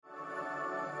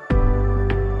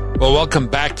Well, welcome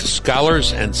back to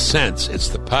Scholars and Sense. It's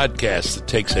the podcast that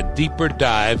takes a deeper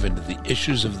dive into the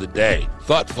issues of the day.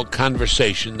 Thoughtful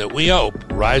conversation that we hope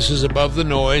rises above the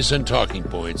noise and talking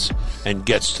points and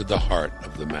gets to the heart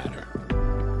of the matter.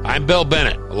 I'm Bill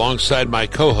Bennett, alongside my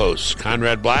co-hosts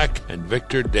Conrad Black and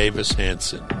Victor Davis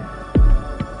Hanson.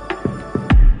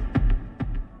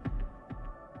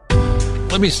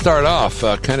 Let me start off.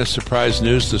 Kind of surprise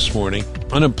news this morning.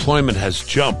 Unemployment has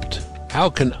jumped. How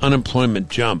can unemployment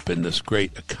jump in this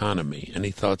great economy?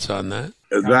 Any thoughts on that?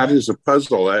 That is a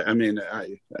puzzle. I mean,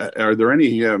 are there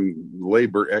any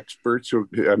labor experts who,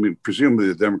 presumably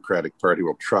the Democratic Party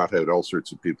will trot out all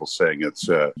sorts of people saying it's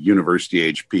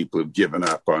university-age people who've given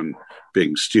up on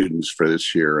being students for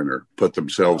this year and are put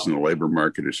themselves in the labor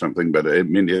market or something. But I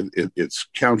mean, it's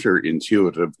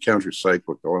counterintuitive,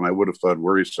 countercyclical, and I would have thought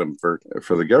worrisome for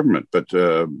the government. But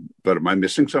am I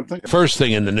missing something? First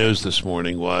thing in the news this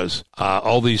morning was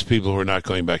all these people who are not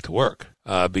going back to work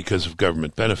because of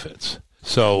government benefits.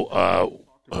 So,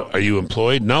 are you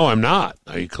employed? No, I'm not.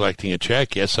 Are you collecting a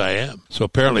check? Yes, I am. So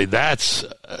apparently that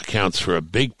accounts for a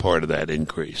big part of that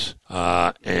increase.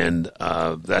 And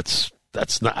that's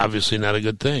not, obviously not a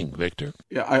good thing, Victor.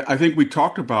 Yeah, I think we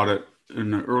talked about it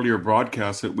in an earlier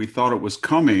broadcast that we thought it was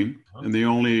coming. And the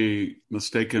only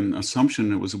mistaken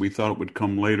assumption was that we thought it would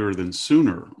come later than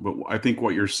sooner. But I think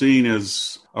what you're seeing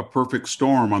is a perfect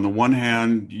storm. On the one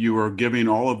hand, you are giving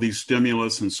all of these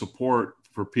stimulus and support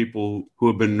for people who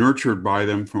have been nurtured by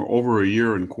them for over a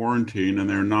year in quarantine,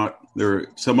 and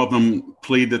some of them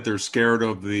plead that they're scared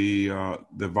of the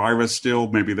virus still.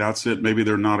 Maybe that's it. Maybe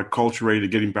they're not acculturated to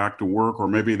getting back to work, or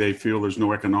maybe they feel there's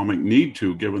no economic need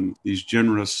to, given these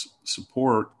generous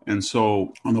support. And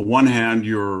so on the one hand,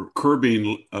 you're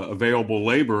curbing available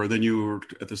labor. Then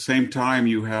at the same time,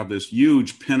 you have this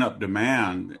huge pent-up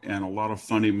demand and a lot of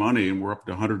funny money. And we're up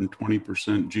to 120%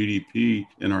 GDP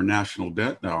in our national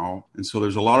debt now. And so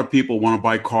there's a lot of people want to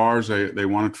buy cars. They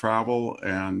want to travel,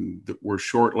 and we're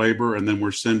short labor. And then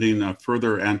we're sending a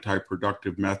further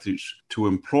anti-productive message to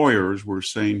employers. We're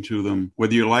saying to them,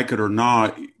 whether you like it or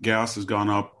not, gas has gone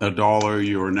up $1.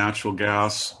 Your natural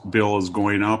gas bill is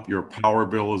going up. Your power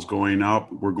bill is going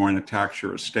up. We're going to tax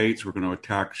your estates. We're going to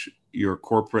tax your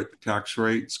corporate tax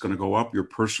rate. It's going to go up. Your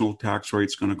personal tax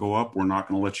rate's going to go up. We're not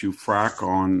going to let you frack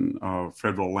on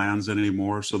federal lands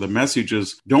anymore. So the message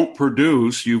is, don't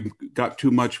produce. You've got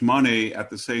too much money. At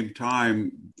the same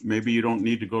time, maybe you don't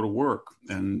need to go to work.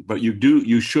 But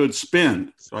you should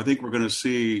spend. So I think we're going to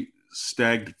see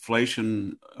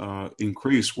stagflation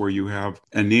increase, where you have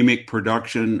anemic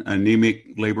production,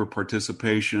 anemic labor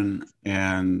participation,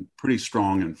 and pretty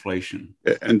strong inflation.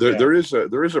 And there is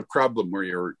a problem where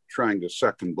you're trying to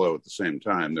suck and blow at the same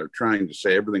time. They're trying to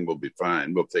say everything will be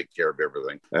fine, we'll take care of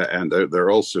everything, and they're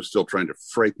also still trying to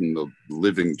frighten the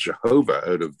living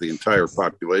Jehovah out of the entire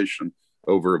population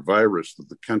over a virus that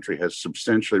the country has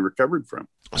substantially recovered from.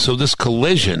 So this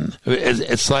collision,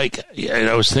 it's like, and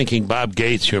I was thinking Bob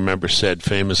Gates, you remember, said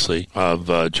famously of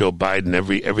Joe Biden,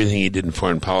 everything he did in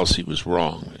foreign policy was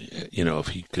wrong. You know, if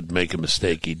he could make a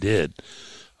mistake, he did.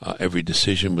 Every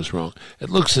decision was wrong.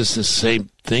 It looks as the same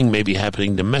thing may be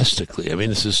happening domestically. I mean,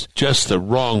 this is just the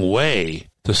wrong way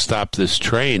to stop this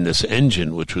train, this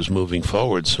engine, which was moving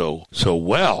forward so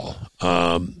well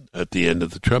at the end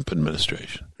of the Trump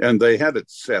administration. And they had it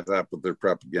set up with their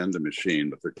propaganda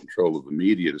machine, with their control of the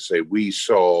media, to say we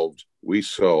solved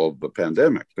the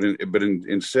pandemic. But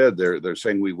instead, they're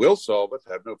saying we will solve it.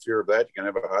 Have no fear of that. You can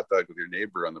have a hot dog with your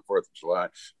neighbor on the 4th of July.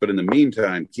 But in the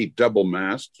meantime, keep double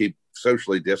masked, keep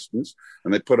socially distanced.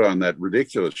 And they put on that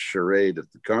ridiculous charade at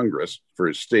the Congress for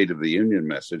his State of the Union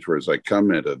message, where, as I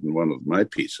commented in one of my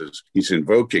pieces, he's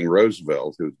invoking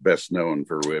Roosevelt, who's best known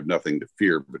for we have nothing to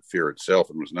fear but fear itself,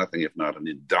 and was nothing if not an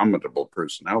indomitable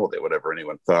personality, whatever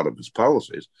anyone thought of his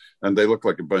policies. And they look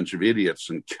like a bunch of idiots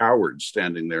and cowards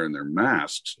standing there in their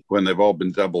masks when they've all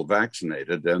been double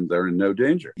vaccinated and they're in no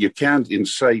danger. You can't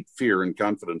incite fear and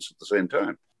confidence at the same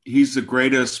time. He's the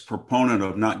greatest proponent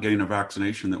of not getting a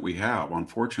vaccination that we have,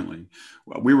 unfortunately.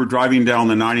 We were driving down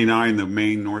the 99, the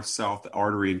main north-south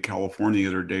artery in California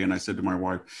the other day, and I said to my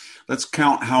wife, let's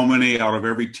count how many out of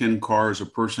every 10 cars a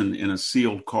person in a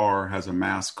sealed car has a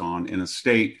mask on in a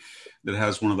state that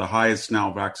has one of the highest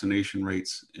now vaccination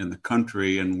rates in the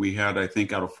country. And we had, I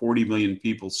think, out of 40 million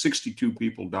people, 62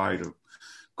 people died of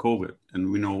COVID.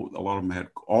 And we know all of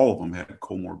them had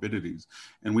comorbidities.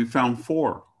 And we found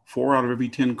four out of every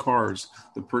 10 cars,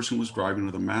 the person was driving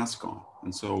with a mask on.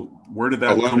 And so where did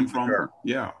that come from?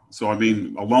 Yeah. So, I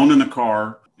mean, alone in the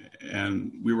car,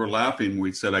 And we were laughing.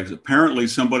 We said, apparently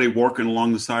somebody walking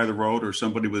along the side of the road or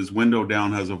somebody with his window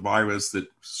down has a virus that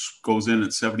goes in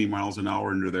at 70 miles an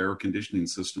hour into the air conditioning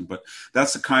system. But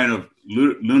that's the kind of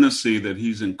lunacy that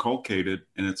he's inculcated,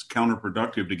 and it's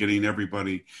counterproductive to getting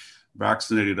everybody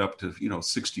vaccinated up to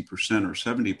 60% or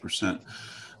 70%.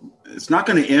 It's not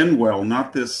going to end well.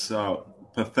 Not this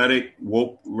pathetic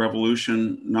woke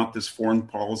revolution, not this foreign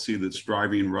policy that's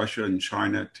driving Russia and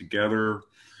China together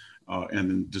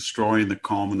and destroying the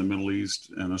calm in the Middle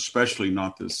East, and especially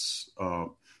not this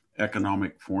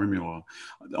economic formula.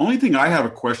 The only thing I have a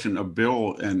question of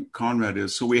Bill and Conrad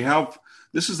is, so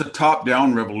this is a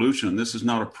top-down revolution. This is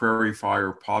not a prairie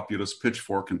fire, populist,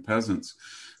 pitchfork, and peasants.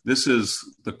 This is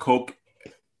the Coke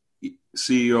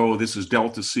CEO, this is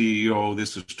Delta CEO,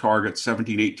 this is Target,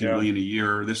 17, 18 million a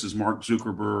year. This is Mark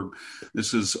Zuckerberg.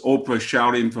 This is Oprah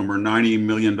shouting from her $90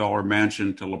 million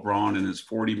mansion to LeBron in his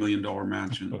 $40 million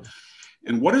mansion.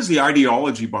 And what is the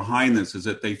ideology behind this? Is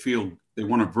that they feel they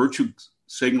want a virtue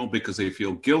signal because they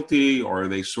feel guilty, or are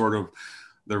they sort of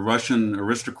the Russian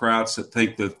aristocrats that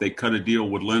think that if they cut a deal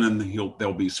with Lenin,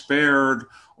 they'll be spared?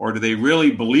 Or do they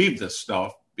really believe this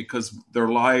stuff because their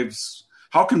lives...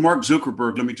 How can Mark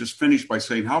Zuckerberg, let me just finish by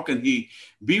saying, how can he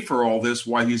be for all this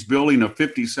while he's building a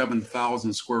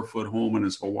 57,000 square foot home in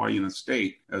his Hawaiian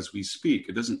estate as we speak?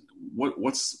 It doesn't,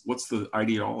 what's the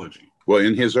ideology? Well,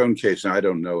 in his own case, I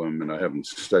don't know him and I haven't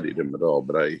studied him at all,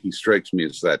 but he strikes me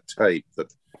as that type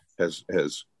that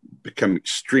has become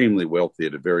extremely wealthy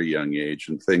at a very young age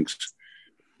and thinks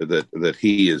that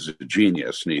he is a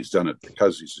genius, and he's done it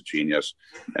because he's a genius,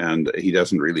 and he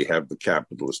doesn't really have the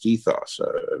capitalist ethos.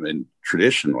 I mean,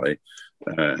 traditionally,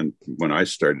 and when I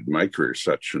started my career,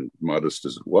 such and modest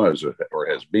as it was or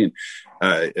has been,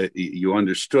 you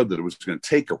understood that it was going to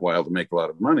take a while to make a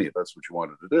lot of money if that's what you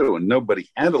wanted to do, and nobody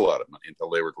had a lot of money until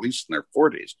they were at least in their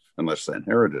 40s, unless they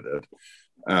inherited it.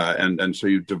 And so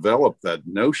you develop that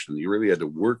notion. You really had to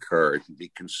work hard and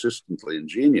be consistently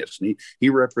ingenious. And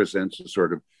he represents a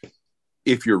sort of,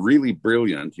 if you're really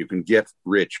brilliant, you can get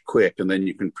rich quick, and then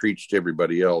you can preach to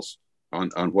everybody else on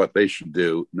what they should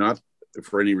do, not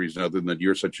for any reason other than that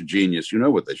you're such a genius, you know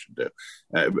what they should do.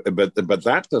 But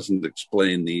that doesn't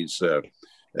explain these...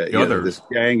 this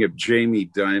gang of Jamie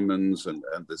Dimons and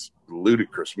this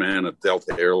ludicrous man at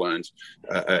Delta Airlines,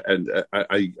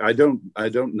 I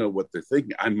don't know what they're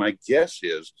thinking. My guess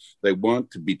is they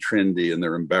want to be trendy and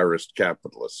they're embarrassed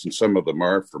capitalists, and some of them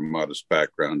are from modest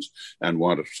backgrounds and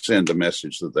want to send a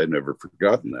message that they've never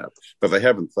forgotten that, but they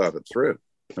haven't thought it through.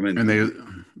 I mean, and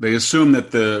they assume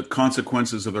that the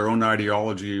consequences of their own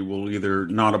ideology will either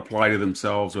not apply to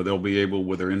themselves, or they'll be able,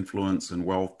 with their influence and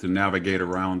wealth, to navigate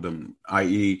around them.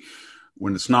 I.e.,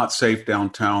 when it's not safe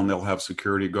downtown, they'll have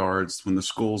security guards. When the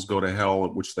schools go to hell,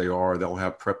 which they are, they'll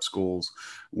have prep schools.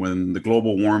 When the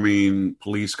global warming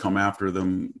police come after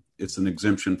them, it's an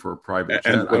exemption for a private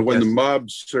jet. And when the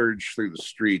mobs surge through the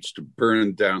streets to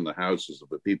burn down the houses of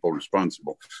the people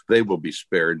responsible, they will be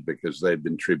spared because they've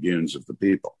been tribunes of the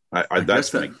people.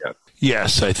 That's my guess.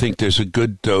 Yes, I think there's a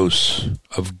good dose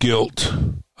of guilt,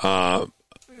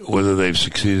 whether they've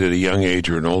succeeded at a young age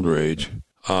or an older age,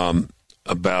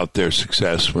 about their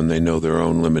success when they know their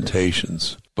own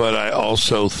limitations. But I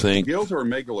also think... Guilt or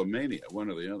megalomania, one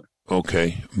or the other.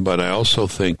 Okay, but I also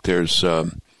think there's...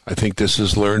 I think this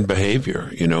is learned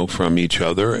behavior, from each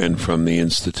other and from the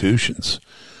institutions.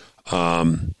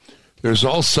 There's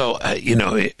also,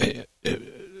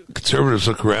 conservatives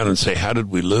look around and say, how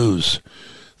did we lose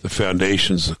the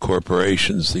foundations, the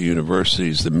corporations, the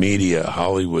universities, the media,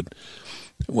 Hollywood?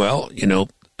 Well,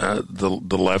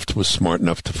 the left was smart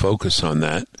enough to focus on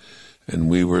that. And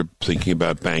we were thinking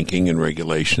about banking and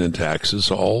regulation and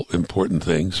taxes, all important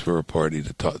things for a party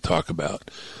to talk about.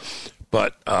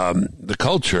 But the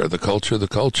culture.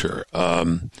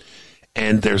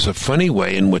 And there's a funny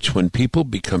way in which when people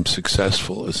become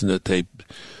successful, isn't it,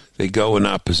 they go in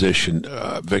opposition.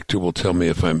 Victor will tell me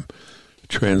if I'm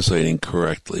translating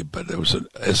correctly, but there was an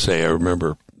essay I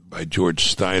remember by George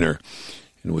Steiner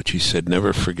in which he said,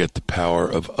 never forget the power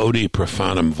of odi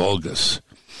profanum vulgus.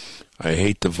 I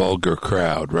hate the vulgar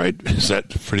crowd, right? Is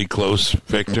that pretty close,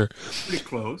 Victor? Pretty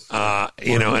close. And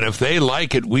if they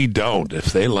like it, we don't. If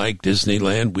they like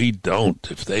Disneyland, we don't.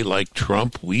 If they like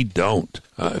Trump, we don't.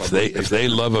 If they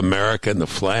love America and the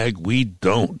flag, we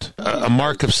don't. A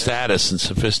mark of status and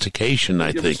sophistication,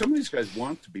 I think. Some of these guys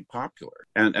want to be popular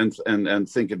and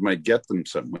think it might get them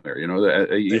somewhere.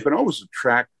 You can always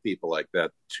attract people like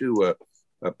that to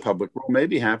a public role.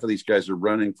 Maybe half of these guys are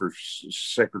running for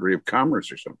Secretary of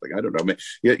Commerce or something. I don't know. I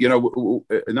mean,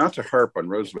 not to harp on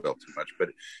Roosevelt too much, but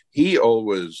he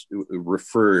always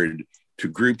referred to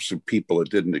groups of people that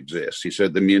didn't exist. He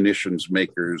said the munitions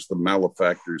makers, the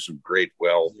malefactors of great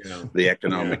wealth, the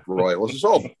economic royalists. It's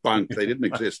all bunk. They didn't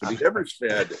exist. If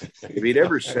he'd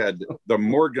ever said the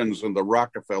Morgans and the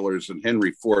Rockefellers and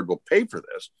Henry Ford will pay for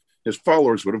this, his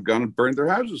followers would have gone and burned their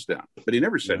houses down. But he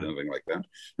never said anything like that.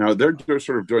 Now, they're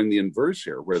sort of doing the inverse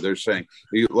here, where they're saying,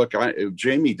 look,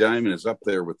 Jamie Dimon is up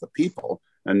there with the people,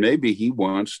 and maybe he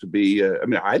wants to be,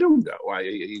 I don't know.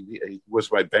 He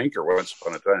was my banker once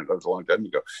upon a time. That was a long time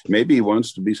ago. Maybe he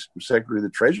wants to be Secretary of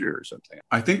the Treasury or something.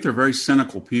 I think they're very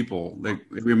cynical people. They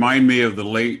remind me of the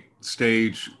late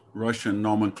stage Russian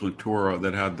nomenclatura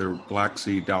that had their Black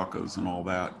Sea dakas and all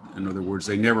that. In other words,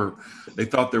 they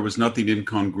thought there was nothing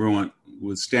incongruent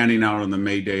with standing out on the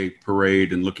May Day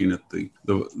parade and looking at the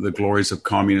glories of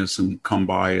communism come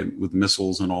by and with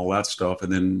missiles and all that stuff.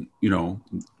 And then,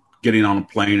 getting on a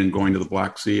plane and going to the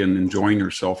Black Sea and enjoying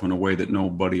yourself in a way that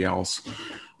nobody else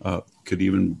could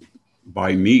even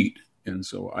buy meat. And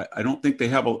so I don't think they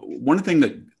have one thing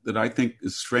that I think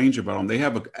is strange about them. They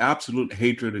have an absolute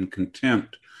hatred and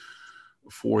contempt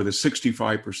for the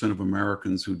 65% of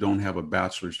Americans who don't have a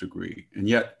bachelor's degree. And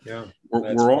yet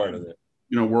we're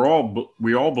all,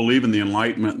 we all believe in the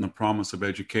Enlightenment and the promise of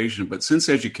education. But since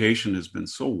education has been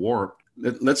so warped,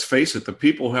 let's face it, the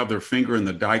people who have their finger in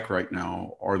the dike right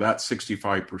now are that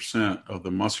 65% of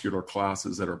the muscular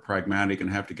classes that are pragmatic and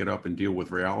have to get up and deal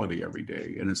with reality every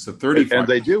day. And it's the 35%.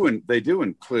 And they do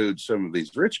include some of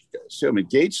these rich guys. I mean,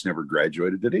 Gates never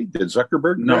graduated, did he? Did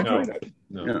Zuckerberg graduate?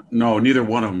 No, neither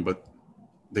one of them, but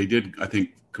they did, I think,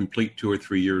 complete 2 or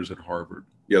 3 years at Harvard.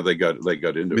 Yeah, they got into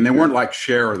it. I mean, they weren't like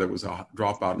Cher that was a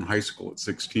dropout in high school at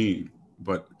 16,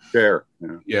 but Cher.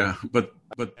 Yeah, but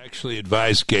I actually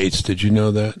advised Gates. Did you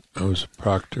know that? I was a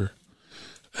proctor.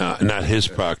 Not his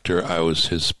proctor. I was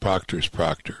his proctor's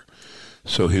proctor.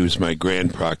 So he was my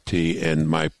grand proctee,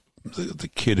 and the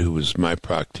kid who was my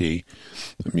proctee,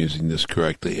 I'm using this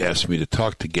correctly, asked me to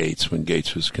talk to Gates when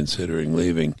Gates was considering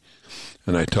leaving.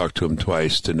 And I talked to him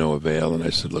twice to no avail. And I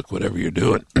said, look, whatever you're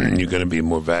doing, you're going to be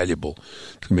more valuable.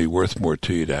 It's going to be worth more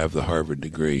to you to have the Harvard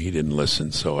degree. He didn't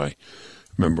listen. So I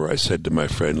remember I said to my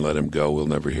friend, let him go. We'll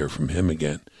never hear from him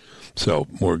again. So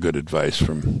more good advice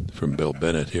from Bill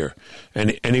Bennett here.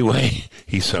 And anyway,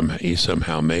 he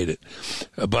somehow made it.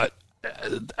 But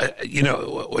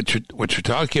what you're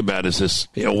talking about is this.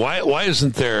 Why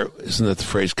isn't that the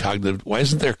phrase cognitive? Why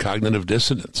isn't there cognitive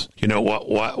dissonance?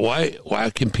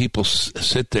 Why can people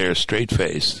sit there straight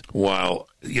faced while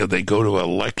they go to a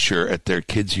lecture at their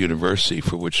kids' university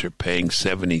for which they're paying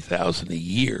 $70,000 a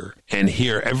year and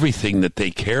hear everything that they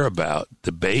care about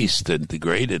debased and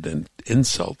degraded and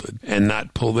insulted and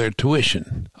not pull their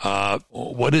tuition?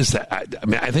 What is that?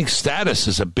 I think status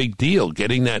is a big deal.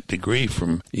 Getting that degree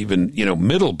from even,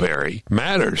 Middlebury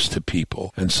matters to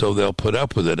people. And so they'll put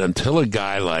up with it until a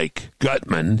guy like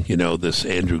Gutman, this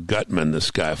Andrew Gutman, this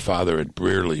guy, father at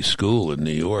Brearley School in New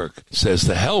York, says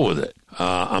the hell with it.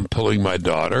 I'm pulling my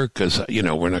daughter because,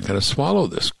 we're not going to swallow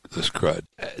this crud.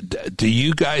 Do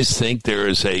you guys think there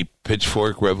is a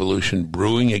pitchfork revolution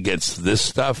brewing against this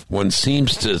stuff? One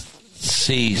seems to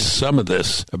see some of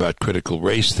this about critical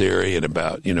race theory and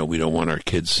about, we don't want our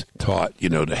kids taught,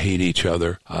 to hate each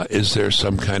other. Is there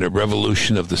some kind of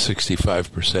revolution of the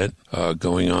 65%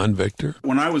 going on, Victor?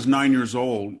 When I was 9 years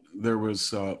old, there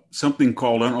was something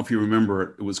called, I don't know if you remember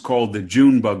it, it was called the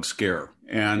June bug scare.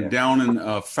 And down in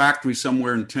a factory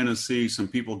somewhere in Tennessee, some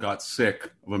people got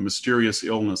sick of a mysterious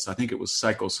illness. I think it was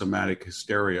psychosomatic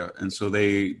hysteria. And so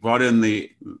they brought in the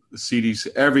CDC.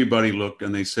 Everybody looked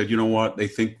and they said, you know what? They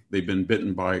think they've been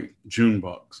bitten by June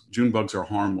bugs. June bugs are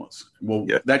harmless. Well,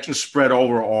 that just spread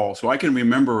over all. So I can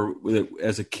remember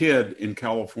as a kid in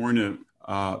California,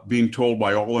 being told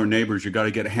by all our neighbors, you got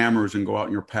to get hammers and go out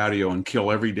in your patio and kill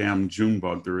every damn June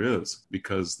bug there is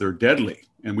because they're deadly.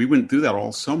 And we went through that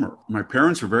all summer. My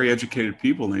parents were very educated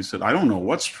people, and they said, I don't know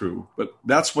what's true, but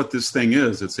that's what this thing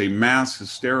is. It's a mass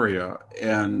hysteria,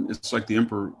 and it's like the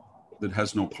emperor that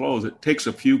has no clothes. It takes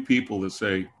a few people to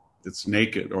say it's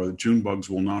naked or the June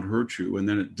bugs will not hurt you, and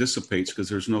then it dissipates because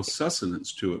there's no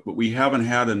sustenance to it. But we haven't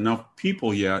had enough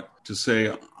people yet to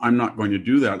say, I'm not going to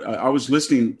do that. I was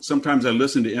listening. Sometimes I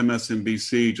listen to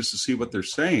MSNBC just to see what they're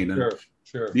saying. And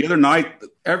Sure. The other night,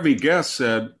 every guest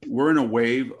said, we're in a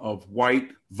wave of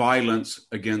white violence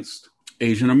against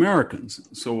Asian Americans.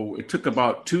 So it took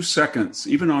about 2 seconds,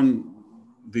 even on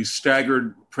the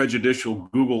staggered prejudicial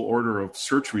Google order of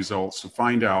search results, to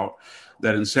find out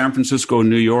that in San Francisco and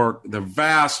New York, the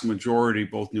vast majority,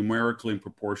 both numerically and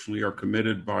proportionally, are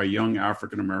committed by young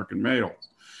African American males.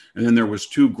 And then there was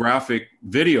 2 graphic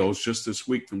videos just this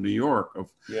week from New York of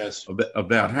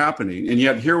that happening. And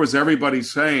yet here was everybody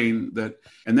saying that,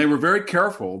 and they were very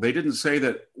careful. They didn't say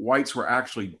that whites were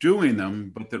actually doing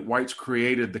them, but that whites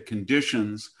created the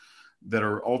conditions that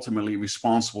are ultimately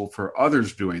responsible for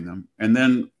others doing them. And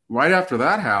then right after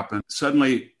that happened,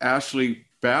 suddenly Ashley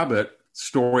Babbitt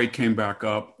story came back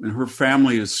up, and her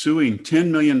family is suing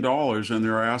 $10 million, and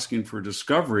they're asking for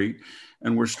discovery.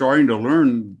 And we're starting to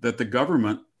learn that the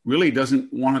government really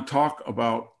doesn't want to talk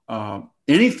about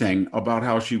anything about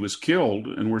how she was killed.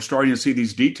 And we're starting to see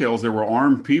these details. There were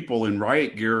armed people in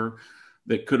riot gear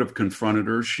that could have confronted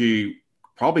her. She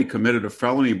probably committed a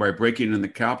felony by breaking in the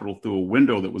Capitol through a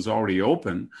window that was already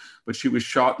open, but she was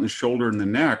shot in the shoulder and the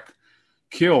neck,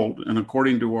 killed. And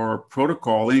according to our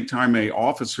protocol, anytime an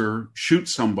officer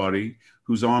shoots somebody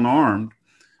who's unarmed,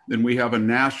 then we have a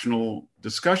national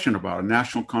discussion about it, a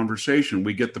national conversation.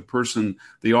 We get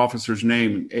the officer's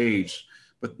name and age,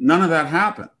 but none of that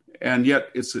happened. And yet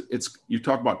it's you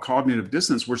talk about cognitive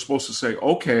dissonance. We're supposed to say,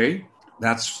 okay,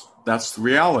 that's the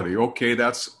reality. Okay,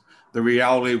 that's the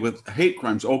reality with hate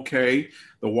crimes. Okay,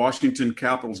 the Washington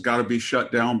Capitol's got to be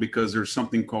shut down because there's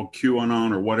something called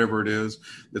QAnon or whatever it is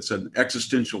that's an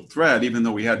existential threat, even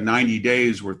though we had 90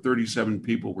 days where 37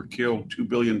 people were killed, $2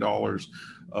 billion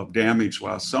of damage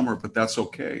last summer, but that's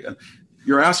okay. And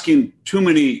you're asking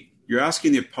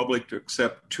the public to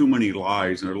accept too many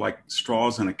lies, and they're like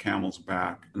straws on a camel's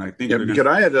back. And I think could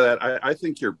I add to that? I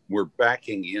think we're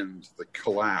backing into the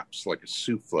collapse like a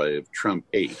souffle of Trump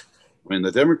hate. I mean,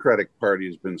 the Democratic Party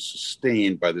has been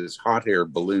sustained by this hot air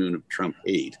balloon of Trump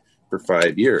hate for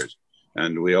 5 years.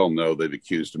 And we all know they've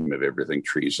accused him of everything,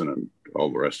 treason and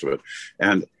all the rest of it.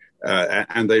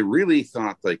 And they really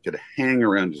thought they could hang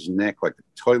around his neck like a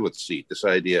toilet seat, this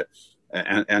idea.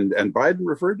 And Biden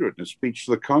referred to it in a speech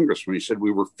to the Congress when he said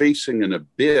we were facing an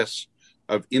abyss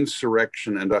of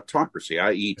insurrection and autocracy,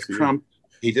 i.e. Trump.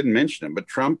 He didn't mention him, but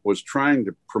Trump was trying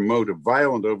to promote a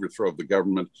violent overthrow of the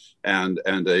government and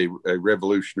a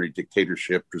revolutionary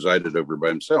dictatorship presided over by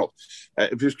himself.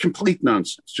 It was complete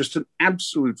nonsense, just an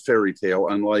absolute fairy tale,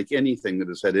 unlike anything that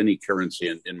has had any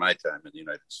currency in my time in the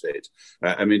United States.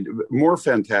 I mean, more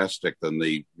fantastic than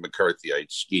the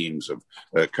McCarthyite schemes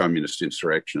of communist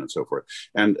insurrection and so forth.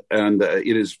 And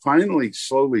it is finally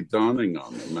slowly dawning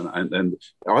on them. And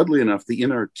oddly enough, the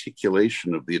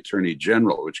inarticulation of the Attorney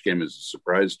General, which came as a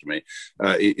surprise to me,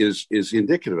 is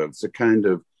indicative of it's a kind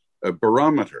of a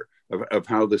barometer of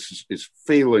how this is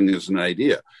failing as an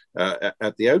idea.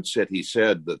 At the outset, he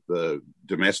said that the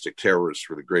domestic terrorists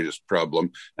were the greatest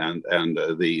problem, and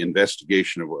the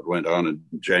investigation of what went on on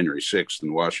January 6th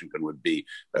in Washington would be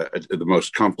the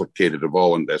most complicated of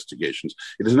all investigations.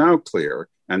 It is now clear,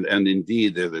 and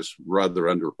indeed this rather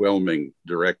underwhelming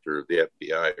director of the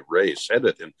FBI, Wray, said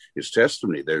it in his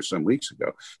testimony there some weeks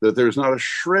ago, that there's not a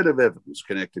shred of evidence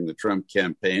connecting the Trump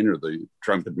campaign or the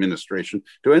Trump administration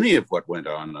to any of what went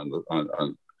on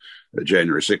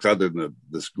January 6th, other than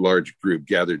this large group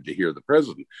gathered to hear the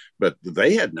president. But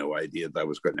they had no idea that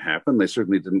was going to happen. They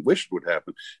certainly didn't wish it would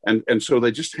happen. And so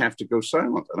they just have to go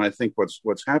silent. And I think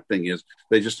what's happening is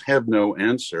they just have no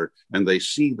answer, and they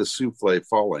see the souffle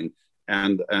falling.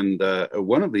 And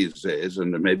one of these days,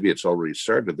 and maybe it's already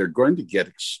started, they're going to get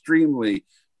extremely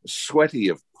sweaty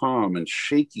of palm and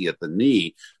shaky at the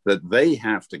knee that they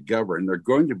have to govern. They're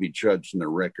going to be judged in their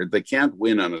record. They can't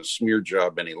win on a smear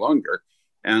job any longer.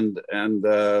 And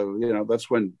that's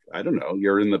when, I don't know,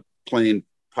 you're in the plane,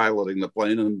 piloting the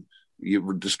plane, and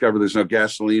you discover there's no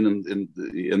gasoline in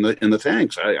the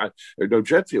tanks, or no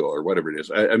jet fuel or whatever it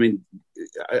is.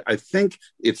 I think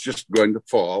it's just going to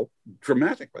fall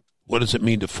dramatically. What does it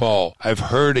mean to fall? I've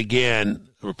heard again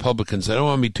Republicans, I don't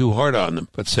want to be too hard on them,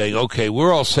 but saying, okay,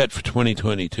 we're all set for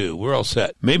 2022. We're all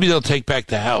set. Maybe they'll take back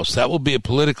the House. That will be a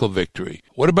political victory.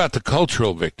 What about the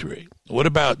cultural victory? What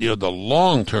about, the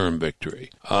long-term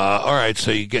victory? All right,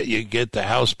 so you get the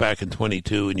House back in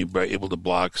 22 and you're able to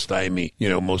block, stymie,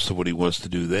 most of what he wants to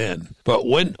do then. But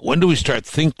when do we start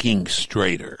thinking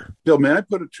straighter? Bill, may I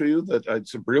put it to you that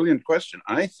it's a brilliant question.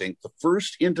 I think the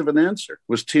first hint of an answer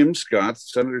was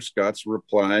Senator Scott's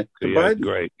reply to Biden.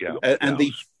 Great, yeah. And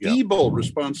the feeble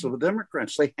response of the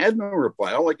Democrats. They had no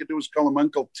reply. All they could do was call him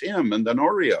Uncle Tim and then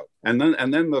Oreo. And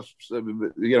then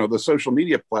the social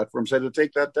media platforms had to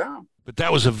take that down. But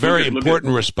that was a very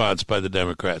important response by the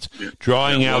Democrats,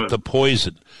 drawing out the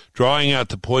poison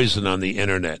on the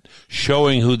internet,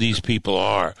 showing who these people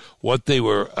are, what they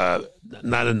were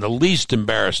not in the least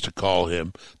embarrassed to call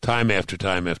him time after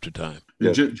time after time.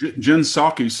 Yeah. Jen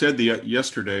Psaki said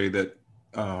yesterday that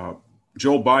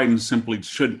Joe Biden simply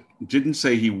didn't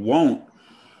say he won't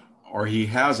or he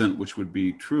hasn't, which would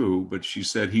be true, but she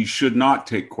said he should not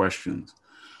take questions.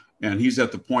 And he's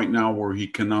at the point now where he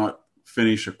cannot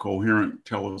finish a coherent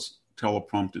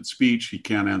teleprompted speech. He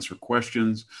can't answer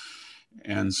questions.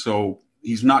 And so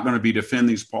he's not going to be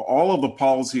defending all of the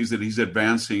policies that he's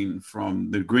advancing,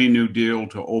 from the Green New Deal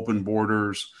to open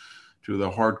borders to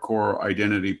the hardcore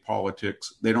identity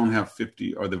politics. They don't have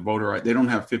 50, or the voter, they don't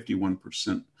have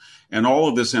 51%. And all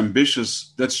of this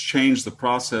ambitious, let's change the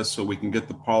process so we can get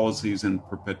the policies in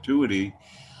perpetuity.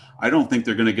 I don't think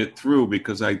they're going to get through,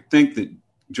 because I think that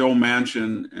Joe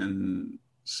Manchin and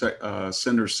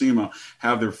Senator Sima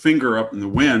have their finger up in the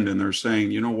wind, and they're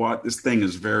saying, you know what, this thing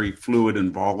is very fluid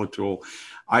and volatile.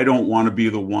 I don't want to be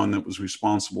the one that was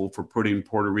responsible for putting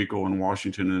Puerto Rico and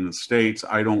Washington in the states.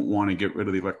 I don't want to get rid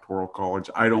of the Electoral College.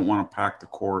 I don't want to pack the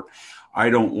court. I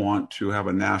don't want to have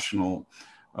a national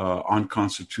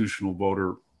unconstitutional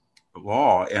voter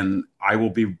law, and I will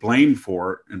be blamed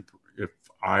for it if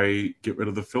I get rid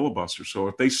of the filibuster. So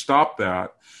if they stop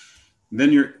that,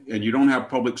 then you don't have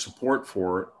public support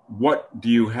for it. What do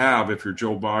you have if you're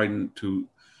Joe Biden to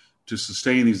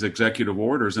sustain these executive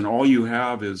orders? And all you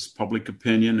have is public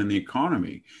opinion and the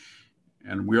economy.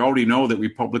 And we already know that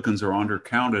Republicans are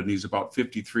undercounted, and he's about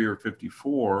 53 or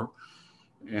 54.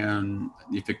 And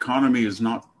if the economy is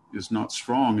not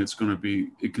strong,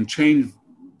 it can change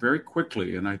very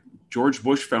quickly. And George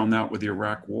Bush found that with the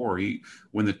Iraq War.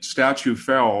 When the statue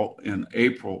fell in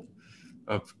April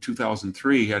of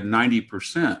 2003, he had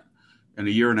 90%. And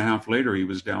a year and a half later, he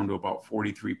was down to about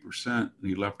 43%, and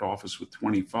he left office with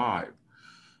 25.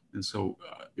 And so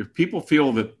if people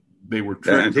feel that they were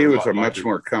tricked, and he was a much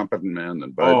more competent man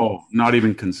than Biden. Oh, not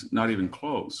even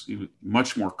close. He was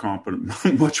much more competent,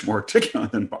 much more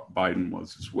articulate than Biden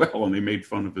was as well. And they made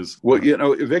fun of his. Well,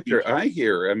 Victor,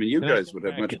 you guys would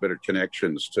have much better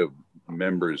connections to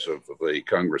members of the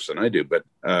Congress than I do, but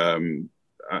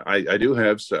I do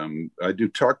have some. I do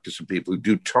talk to some people who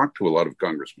do talk to a lot of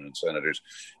congressmen and senators,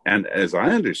 and as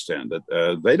I understand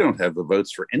it, they don't have the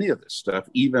votes for any of this stuff,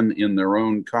 even in their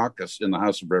own caucus in the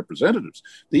House of Representatives.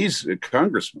 These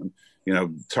congressmen,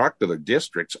 talk to their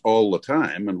districts all the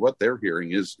time, and what they're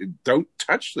hearing is, "Don't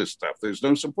touch this stuff." There's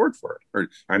no support for it,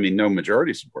 no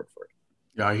majority support for it.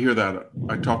 Yeah, I hear that.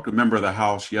 I talked to a member of the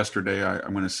House yesterday.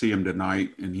 I'm going to see him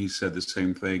tonight, and he said the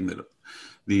same thing, that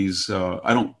these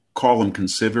I don't call them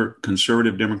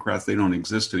conservative Democrats. They don't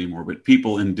exist anymore. But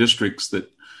people in districts that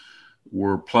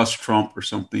were plus Trump or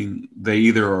something, they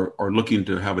either are looking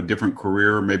to have a different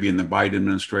career, maybe in the Biden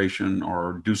administration,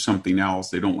 or do something else.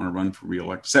 They don't want to run for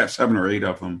re-election. 7 or 8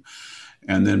 of them.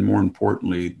 And then more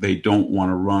importantly, they don't want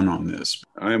to run on this.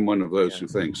 I am one of those who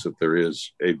thinks that there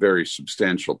is a very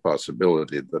substantial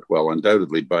possibility that, while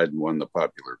undoubtedly Biden won the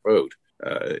popular vote,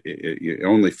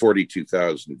 only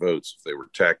 42,000 votes, if they were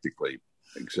tactically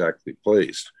exactly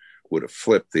placed, would have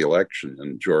flipped the election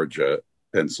in Georgia,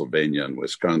 Pennsylvania, and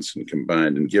Wisconsin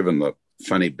combined. And given the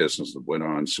funny business that went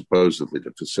on supposedly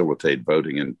to facilitate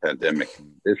voting in pandemic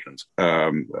conditions,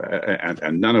 and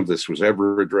none of this was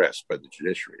ever addressed by the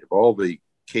judiciary. Of all the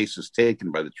cases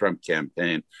taken by the Trump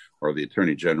campaign or the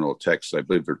Attorney General of Texas, I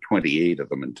believe there are 28 of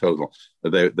them in total,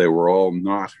 they were all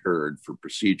not heard for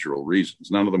procedural reasons.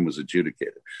 None of them was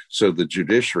adjudicated. So the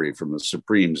judiciary, from the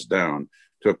Supremes down,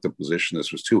 took the position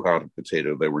this was too hot a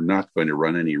potato. They were not going to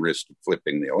run any risk of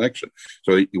flipping the election.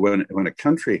 So when a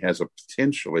country has a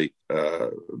potentially,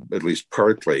 at least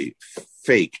partly,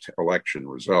 faked election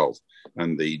result,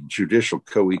 and the judicial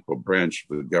co-equal branch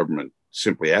of the government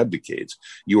simply abdicates,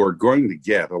 you are going to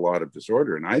get a lot of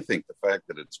disorder. And I think the fact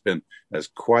that it's been as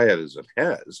quiet as it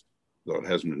has, though it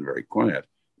hasn't been very quiet,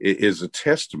 is a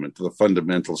testament to the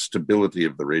fundamental stability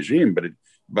of the regime.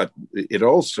 But it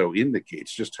also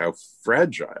indicates just how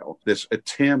fragile this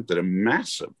attempt at a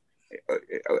massive,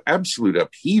 absolute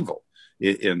upheaval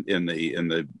in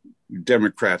the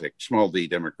democratic, small d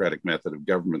democratic method of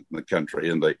government in the country,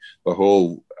 and the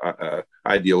whole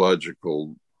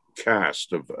ideological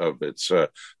cast of its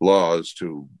laws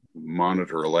to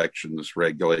monitor elections,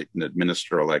 regulate and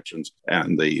administer elections,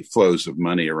 and the flows of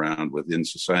money around within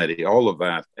society. All of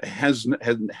that has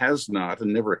not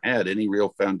and never had any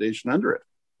real foundation under it.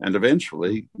 And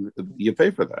eventually, you pay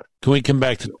for that. Can we come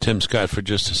back to Tim Scott for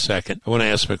just a second? I want to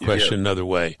ask my question another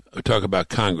way. We talk about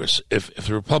Congress. If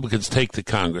the Republicans take the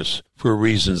Congress for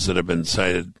reasons that have been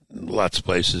cited in lots of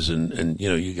places, and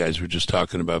you guys were just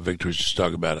talking about, Victor was just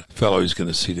talking about a fellow he's going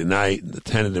to see tonight, and the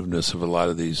tentativeness of a lot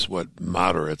of these,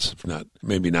 moderates, if not,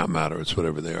 maybe not moderates,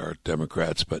 whatever they are,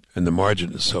 Democrats, and the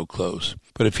margin is so close.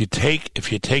 But if you take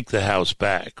the House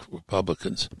back,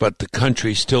 Republicans, but the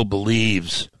country still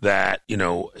believes that,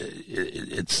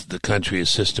 it's the country is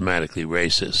systematically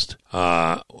racist,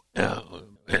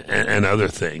 and other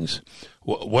things.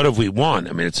 What have we won?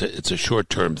 I mean, it's a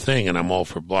short-term thing, and I'm all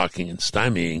for blocking and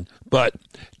stymieing. But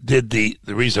did the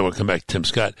reason I want to come back to Tim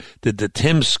Scott, did the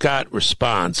Tim Scott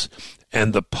response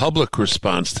and the public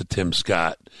response to Tim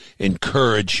Scott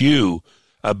encourage you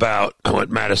about what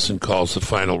Madison calls the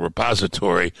final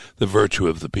repository, the virtue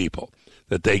of the people,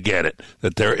 that they get it,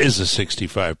 that there is a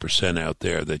 65% out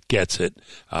there that gets it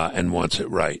and wants it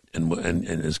right and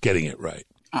is getting it right?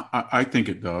 I think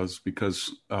it does,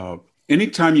 because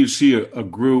anytime you see a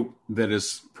group that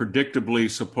is predictably,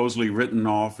 supposedly written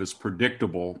off as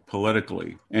predictable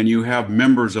politically, and you have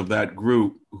members of that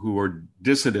group who are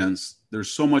dissidents, there's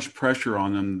so much pressure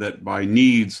on them that by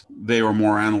needs, they are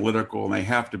more analytical and they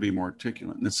have to be more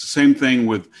articulate. And it's the same thing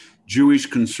with Jewish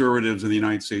conservatives in the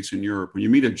United States and Europe. When you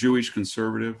meet a Jewish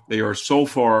conservative, they are so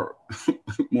far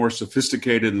more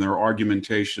sophisticated in their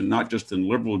argumentation, not just in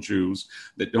liberal Jews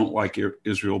that don't like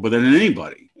Israel, but in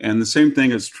anybody. And the same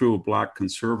thing is true of Black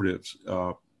conservatives.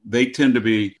 They tend to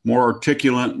be more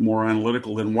articulate, more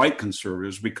analytical than white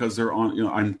conservatives, because they're on,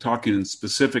 I'm talking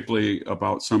specifically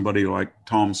about somebody like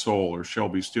Tom Sowell or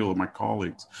Shelby Steele, my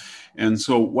colleagues. And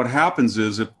so what happens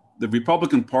is, if the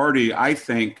Republican Party, I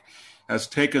think, has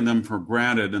taken them for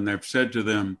granted, and they've said to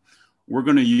them, we're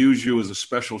going to use you as a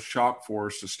special shock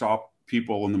force to stop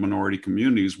people in the minority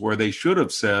communities, where they should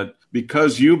have said,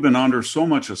 because you've been under so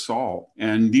much assault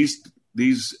and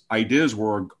these ideas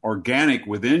were organic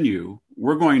within you,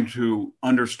 we're going to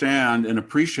understand and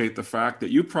appreciate the fact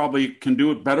that you probably can do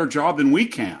a better job than we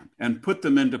can, and put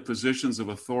them into positions of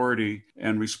authority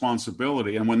and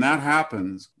responsibility. And when that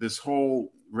happens, this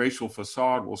whole racial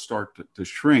facade will start to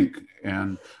shrink.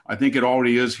 And I think it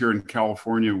already is here in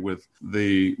California with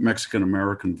the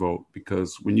Mexican-American vote,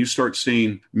 because when you start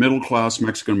seeing middle-class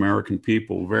Mexican-American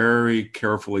people very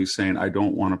carefully saying, I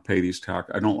don't want to pay these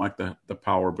taxes, I don't like the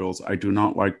power bills, I do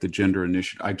not like the gender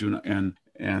initiative, I do not,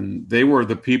 and they were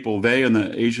the people, they and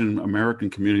the Asian American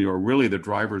community are really the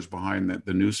drivers behind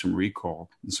the Newsom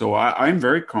recall. And so I'm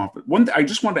very confident. I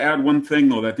just want to add one thing,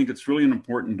 though, that I think it's really an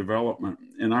important development,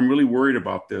 and I'm really worried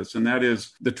about this, and that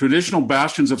is the traditional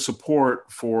bastions of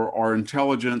support for our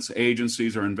intelligence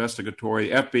agencies, our investigatory,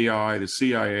 FBI, the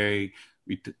CIA,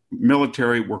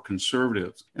 military were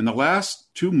conservatives. In the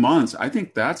last 2 months, I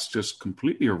think that's just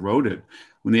completely eroded.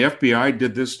 When the FBI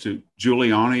did this to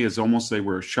Giuliani, it's almost they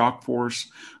were a shock force.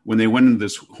 When they went into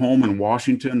this home in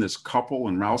Washington, this couple,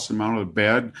 and roused them out of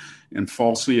bed and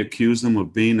falsely accused them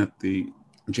of being at the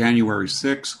January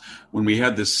 6th. When we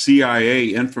had this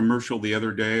CIA infomercial the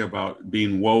other day about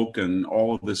being woke and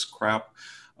all of this crap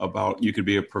about you could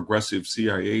be a progressive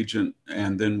CIA agent.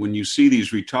 And then when you see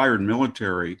these retired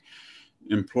military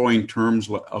employing terms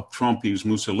of Trump, he's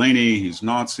Mussolini, he's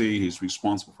Nazi, he's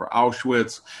responsible for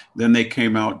Auschwitz. Then they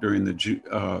came out during the June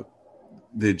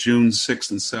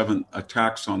 6th and 7th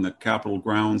attacks on the Capitol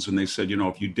grounds, and they said,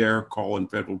 if you dare call in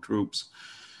federal troops,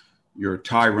 you're a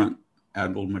tyrant.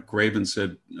 Admiral McRaven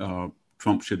said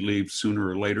Trump should leave sooner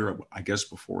or later, I guess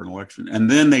before an election. And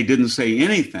then they didn't say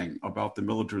anything about the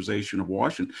militarization of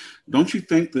Washington. Don't you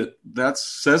think that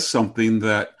says something,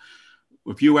 that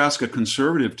if you ask a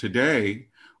conservative today,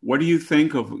 what do you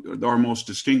think of our most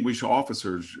distinguished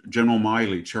officers, General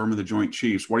Miley, chairman of the Joint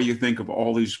Chiefs? What do you think of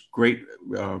all these great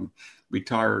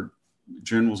retired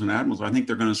generals and admirals? I think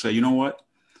they're going to say, you know what?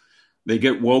 They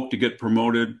get woke to get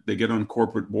promoted. They get on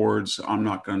corporate boards. I'm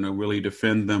not going to really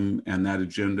defend them and that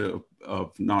agenda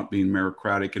of not being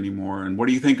meritocratic anymore. And what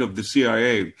do you think of the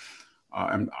CIA?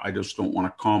 I just don't want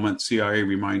to comment. CIA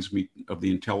reminds me of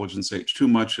the intelligence age. Too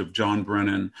much of John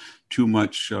Brennan, too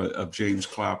much of James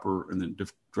Clapper and the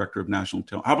director of national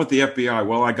intelligence. How about the FBI?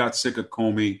 Well, I got sick of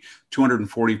Comey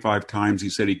 245 times. He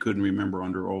said he couldn't remember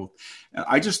under oath.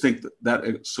 I just think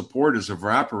that support has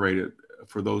evaporated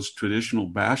for those traditional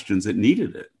bastions that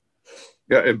needed it.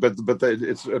 Yeah, but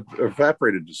it's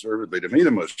evaporated deservedly. To me,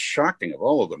 the most shocking of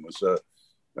all of them was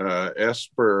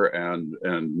Esper and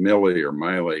Milley or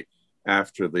Miley,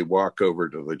 after they walk over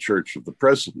to the Church of the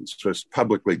Presidents, just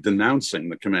publicly denouncing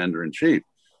the commander-in-chief.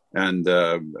 And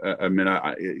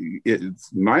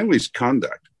Miley's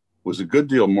conduct was a good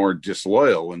deal more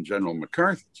disloyal than General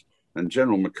MacArthur's. And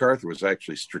General MacArthur was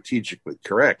actually strategically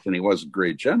correct, and he was a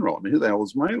great general. I mean, who the hell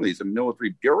is Miley? He's a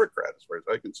military bureaucrat, as far as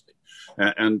I can see.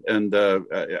 And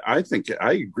I think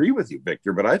I agree with you,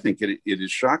 Victor, but I think it is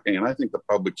shocking, and I think the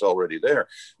public's already there.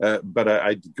 But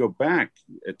I go back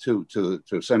to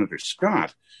Senator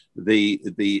Scott.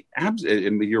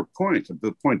 and your point,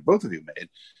 the point both of you made,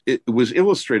 it was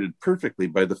illustrated perfectly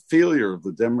by the failure of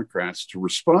the Democrats to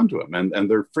respond to him and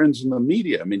their friends in the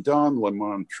media. I mean, Don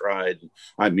Lemon tried.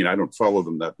 I mean, I don't follow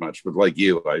them that much, but like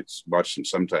you, I watch them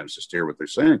sometimes just to hear what they're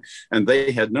saying, and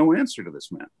they had no answer to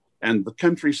this man, and the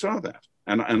country saw that.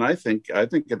 And I think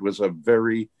it was a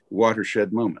very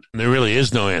watershed moment. There really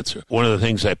is no answer. One of the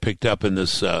things I picked up in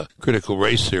this critical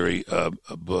race theory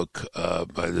book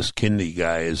by this Kinney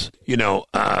guy is,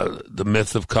 the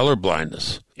myth of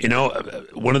colorblindness.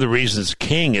 One of the reasons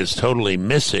King is totally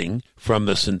missing from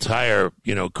this entire,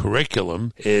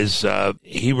 curriculum is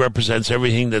he represents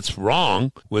everything that's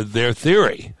wrong with their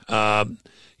theory.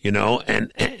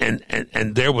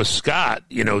 And there was Scott,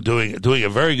 doing a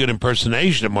very good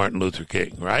impersonation of Martin Luther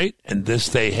King, right? And this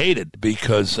they hated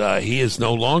because he is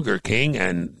no longer King,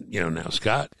 and now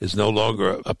Scott is no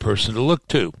longer a person to look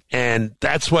to, and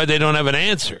that's why they don't have an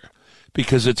answer.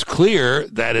 Because it's clear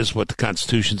that is what the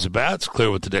Constitution's about. It's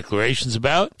clear what the Declaration's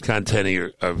about.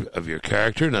 Content of your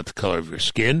character, not the color of your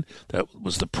skin. That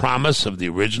was the promise of the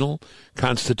original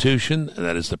Constitution, and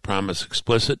that is the promise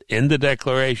explicit in the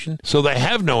Declaration. So they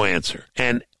have no answer.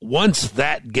 And once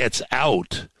that gets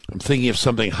out, I'm thinking of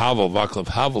something Václav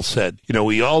Havel said.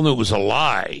 We all knew it was a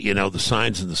lie. The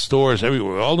signs in the stores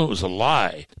everywhere. We all knew it was a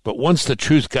lie. But once the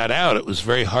truth got out, it was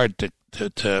very hard to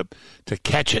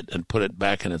catch it and put it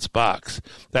back in its box.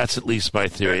 That's at least my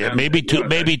theory. Maybe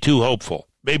too hopeful.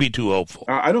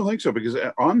 I don't think so, because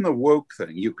on the woke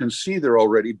thing, you can see they're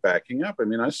already backing up. I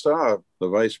mean, I saw the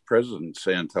vice president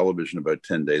say on television about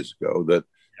 10 days ago that,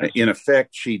 in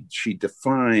effect, she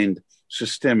defined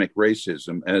systemic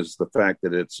racism as the fact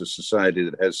that it's a society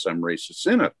that has some racists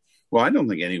in it. Well, I don't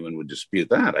think anyone would dispute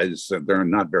that. I just said there are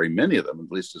not very many of them, at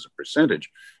least as a percentage,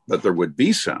 but there would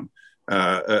be some.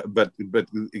 But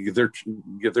they're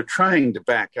trying to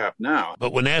back up now.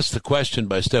 But when asked the question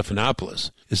by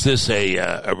Stephanopoulos, is this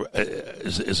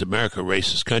is America a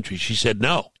racist country? She said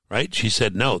no, right? She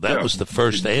said no. That was the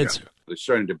first answer. They're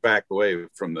starting to back away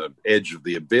from the edge of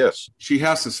the abyss. She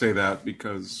has to say that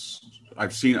because I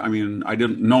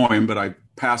didn't know him, but I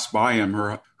passed by him.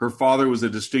 Her father was a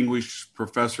distinguished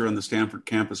professor on the Stanford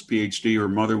campus, PhD. Her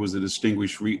mother was a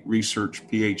distinguished research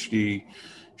PhD.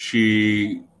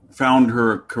 She found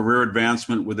her career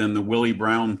advancement within the Willie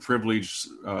Brown privilege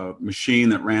machine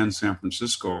that ran San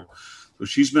Francisco. So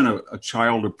she's been a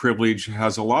child of privilege,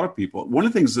 has a lot of people. One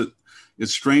of the things that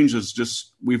is strange is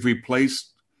just we've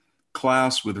replaced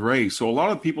class with race. So a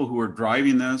lot of people who are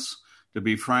driving this, to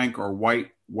be frank, are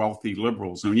white, wealthy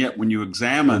liberals. And yet when you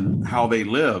examine how they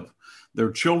live,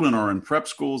 their children are in prep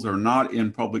schools. They're not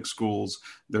in public schools.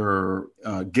 They're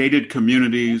gated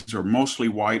communities, are mostly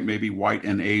white, maybe white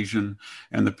and Asian.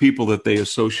 And the people that they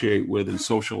associate with and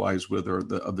socialize with are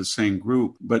of the same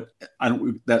group. But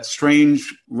that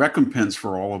strange recompense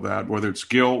for all of that, whether it's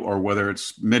guilt or whether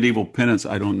it's medieval penance,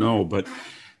 I don't know. But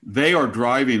they are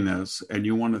driving this. And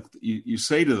you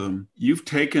say to them, you've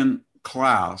taken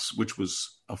class, which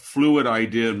was a fluid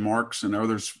idea in Marx and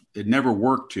others. It never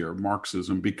worked here,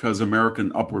 Marxism, because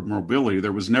American upward mobility.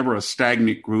 There was never a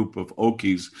stagnant group of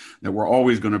Okies that were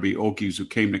always going to be Okies who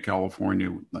came to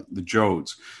California, like the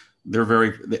Jodes.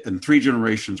 And 3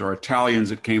 generations are Italians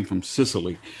that came from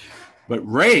Sicily. But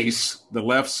race, the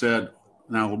left said,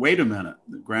 now, wait a minute,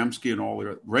 Gramsci and all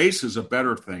the race is a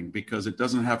better thing because it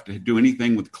doesn't have to do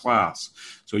anything with class.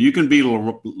 So you can be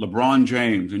LeBron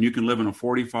James and you can live in a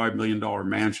 $45 million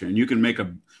mansion and you can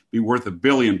be worth $1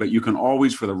 billion, but you can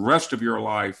always, for the rest of your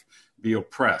life, be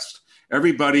oppressed.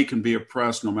 Everybody can be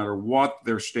oppressed no matter what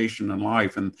their station in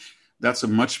life. And that's a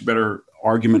much better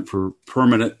argument for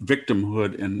permanent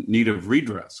victimhood and need of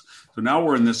redress. So now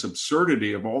we're in this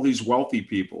absurdity of all these wealthy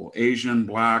people, Asian,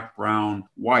 black, brown,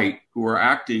 white, who are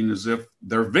acting as if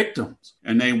they're victims.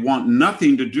 And they want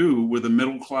nothing to do with the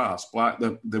middle class.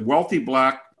 The wealthy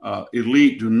black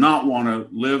elite do not want to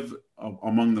live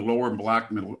among the lower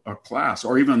black middle class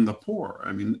or even the poor.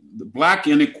 I mean, the black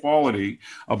inequality,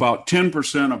 about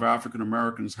 10% of African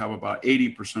Americans have about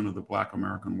 80% of the black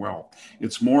American wealth.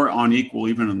 It's more unequal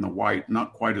even in the white,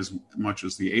 not quite as much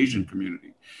as the Asian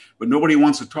community. But nobody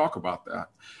wants to talk about that.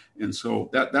 And so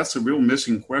that's a real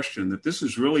missing question, that this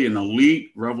is really an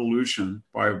elite revolution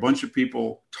by a bunch of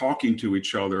people talking to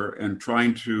each other and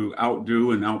trying to outdo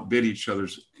and outbid each other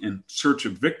in search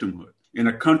of victimhood in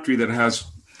a country that has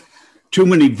too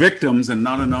many victims and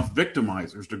not enough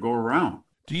victimizers to go around.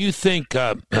 Do you think,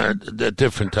 a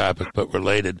different topic but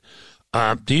related,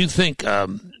 do you think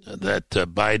that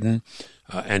Biden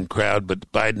and crowd,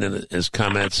 but Biden in his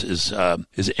comments is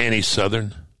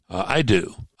anti-Southern? I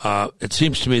do. It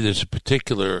seems to me there's a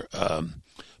particular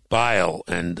bile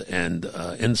and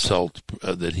insult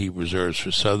that he reserves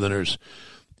for Southerners.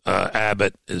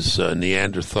 Abbott is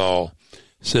Neanderthal,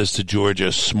 says to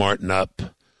Georgia, smarten up.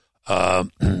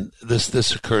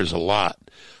 This occurs a lot.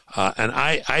 And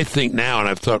I think now, and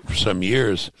I've thought for some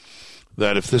years,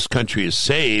 that if this country is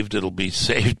saved, it'll be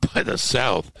saved by the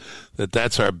South,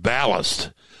 that's our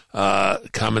ballast.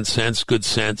 Common sense, good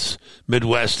sense,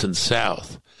 Midwest and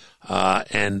South.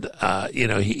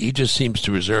 He just seems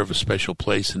to reserve a special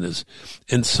place in his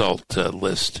insult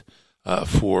list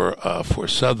for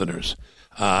Southerners.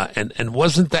 And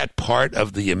wasn't that part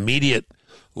of the immediate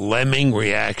lemming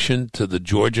reaction to the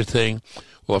Georgia thing?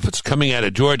 Well, if it's coming out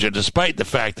of Georgia, despite the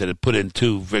fact that it put in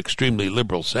two extremely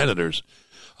liberal senators,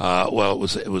 it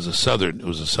was a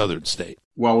southern state.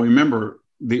 Well, remember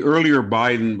the earlier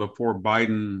Biden, before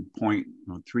Biden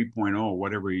 3.0,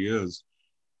 whatever he is,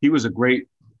 he was a great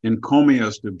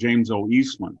encomiast of James O.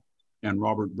 Eastman and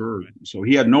Robert Byrd. So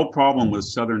he had no problem with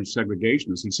Southern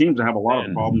segregationists. He seems to have a lot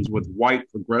of problems with white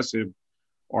progressive,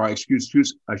 or I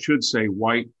should say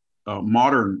white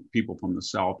modern people from the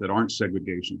South that aren't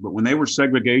segregationists. But when they were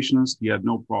segregationists, he had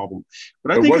no problem.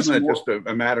 But I think wasn't it just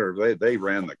a matter of they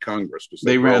ran the Congress?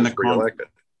 They ran the Congress.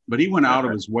 But he went out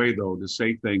of his way, though, to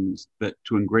say things that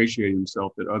to ingratiate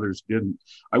himself that others didn't.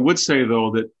 I would say,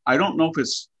 though, that I don't know if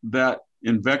it's that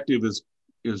invective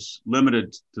is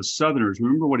limited to Southerners.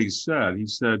 Remember what he said. He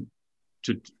said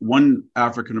to one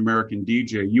African-American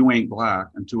DJ, "You ain't black,"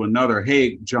 and to another,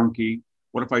 "Hey, junkie,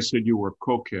 what if I said you were a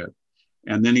cokehead?"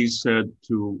 And then he said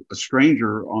to a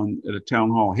stranger at a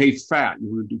town hall, "Hey, fat, you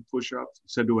want to do push-ups?" He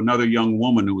said to another young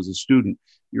woman who was a student,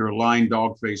 "You're a lying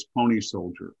dog-faced pony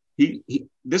soldier."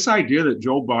 This idea that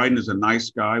Joe Biden is a nice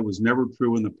guy was never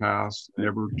true in the past,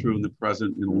 never true in the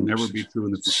present, and will never be true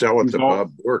in the future. Sell it to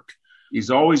Bob Burke. He's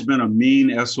always been a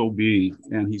mean SOB,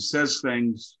 and he says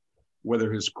things,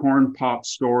 whether his corn pop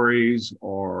stories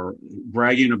or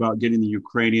bragging about getting the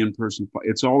Ukrainian person,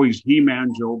 it's always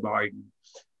He-Man Joe Biden,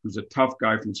 who's a tough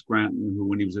guy from Scranton, who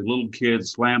when he was a little kid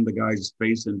slammed the guy's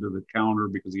face into the counter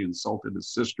because he insulted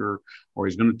his sister, or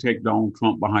he's going to take Donald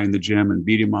Trump behind the gym and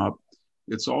beat him up.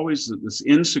 It's always this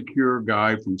insecure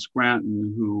guy from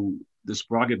Scranton this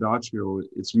braggadocio,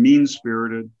 it's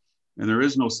mean-spirited, and there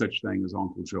is no such thing as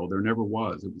Uncle Joe. There never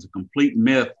was. It was a complete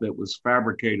myth that was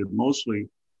fabricated mostly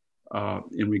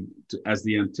as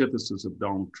the antithesis of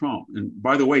Donald Trump. And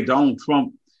by the way, Donald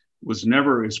Trump was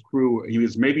never as cruel. He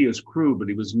was maybe as cruel, but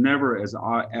he was never as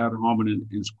ad hominem,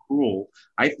 as cruel,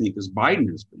 I think, as Biden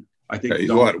has been. I think he's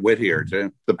a lot wittier,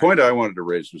 too. The point I wanted to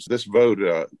raise was this vote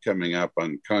coming up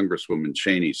on Congresswoman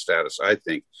Cheney's status, I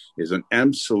think, is an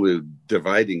absolute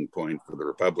dividing point for the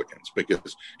Republicans,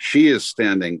 because she is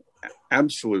standing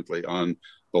absolutely on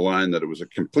the line that it was a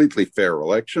completely fair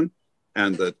election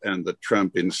and that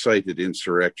Trump incited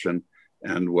insurrection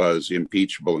and was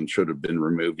impeachable and should have been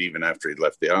removed even after he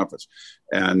left the office.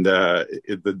 And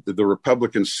the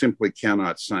Republicans simply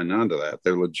cannot sign on to that.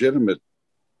 Their legitimate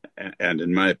and,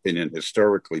 in my opinion,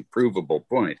 historically provable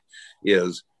point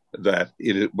is that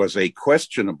it was a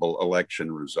questionable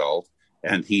election result,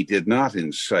 and he did not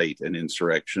incite an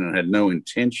insurrection and had no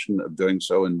intention of doing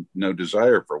so and no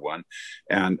desire for one.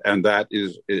 And that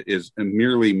is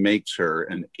merely makes her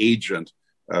an agent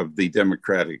of the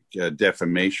Democratic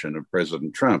defamation of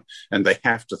President Trump, and they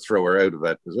have to throw her out of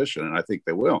that position, and I think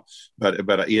they will. But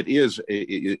it is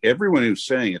everyone who's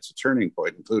saying it's a turning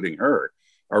point, including her,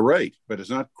 are right, but it's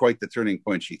not quite the turning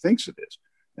point she thinks it is.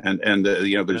 And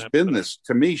there's been this,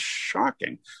 to me,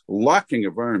 shocking locking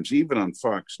of arms, even on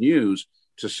Fox News,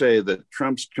 to say that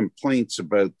Trump's complaints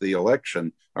about the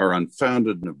election are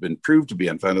unfounded and have been proved to be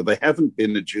unfounded. They haven't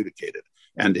been adjudicated.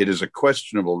 And it is a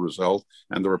questionable result.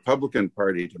 And the Republican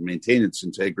Party, to maintain its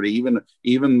integrity,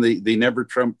 even the never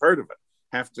Trump part of it,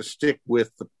 have to stick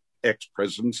with the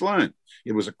ex-president's line.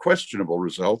 It was a questionable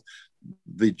result.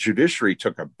 The judiciary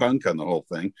took a bunk on the whole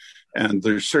thing. And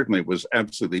there certainly was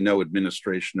absolutely no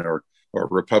administration or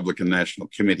Republican National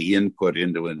Committee input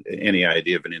into any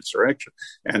idea of an insurrection.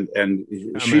 And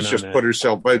she's just put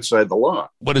herself outside the law.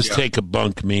 What does take a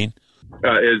bunk mean?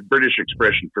 Is British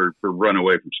expression for run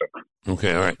away from something.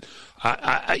 Okay, all right.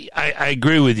 I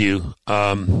agree with you.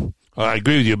 I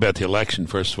agree with you about the election,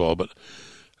 first of all, but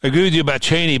I agree with you about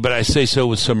Cheney, but I say so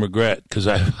with some regret, because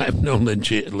I've known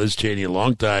Liz Cheney a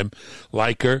long time,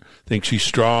 like her, think she's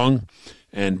strong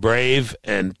and brave,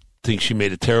 and think she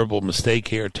made a terrible mistake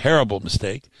here,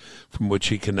 from which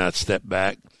she cannot step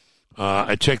back.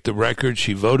 I checked the record.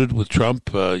 She voted with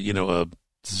Trump, a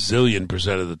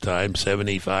zillion% of the time,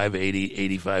 75,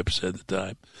 80, 85% of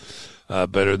the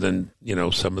time, better than,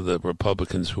 some of the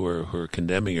Republicans who are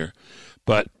condemning her.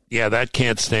 But Yeah, that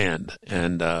can't stand,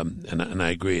 and I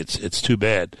agree. It's too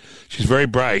bad. She's very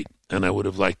bright, and I would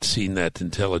have liked to seen that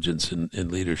intelligence in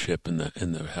leadership in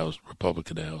the House,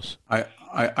 Republican House.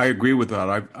 I agree with that.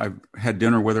 I've had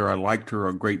dinner with her. I liked her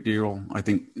a great deal. I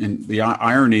think, and the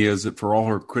irony is that for all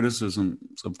her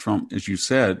criticisms of Trump, as you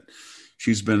said,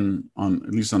 she's been on,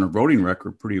 at least on her voting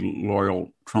record, pretty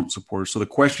loyal Trump supporter. So the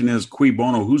question is, cui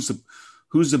bono?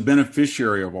 Who's the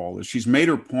beneficiary of all this? She's made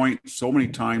her point so many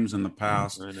times in the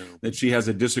past that she has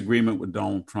a disagreement with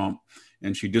Donald Trump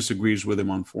and she disagrees with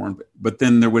him on foreign. But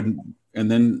then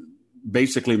then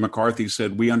basically McCarthy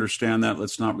said, we understand that,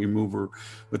 let's not remove her.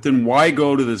 But then why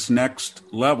go to this next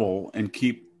level and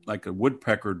keep like a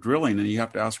woodpecker drilling? And you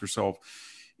have to ask yourself,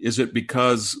 is it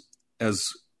because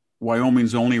as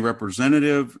Wyoming's only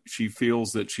representative, she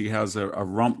feels that she has a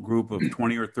rump group of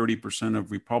 20 or 30%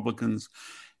 of Republicans?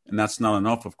 And that's not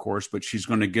enough, of course, but she's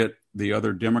going to get the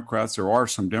other Democrats, there are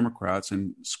some Democrats,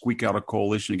 and squeak out a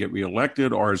coalition to get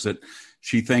reelected? Or is it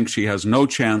she thinks she has no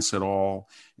chance at all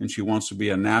and she wants to be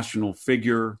a national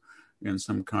figure in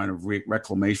some kind of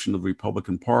reclamation of the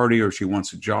Republican Party, or she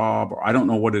wants a job, or I don't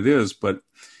know what it is, but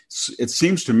it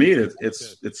seems to me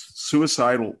it's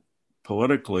suicidal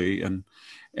politically.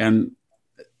 And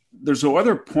there's no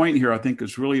other point here I think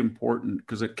is really important,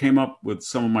 because it came up with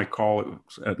some of my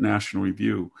colleagues at National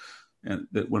Review, and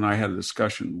that when I had a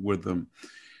discussion with them,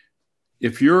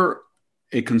 if you're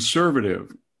a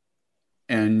conservative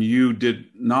and you did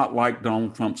not like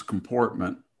Donald Trump's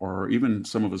comportment or even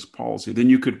some of his policy, then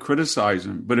you could criticize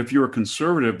him. But if you're a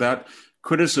conservative, that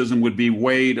criticism would be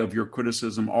weighed of your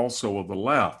criticism also of the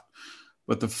left.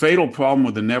 But the fatal problem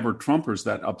with the Never Trumpers,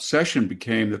 that obsession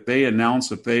became that they announced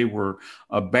that they were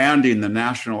abandoning the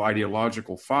national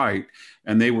ideological fight,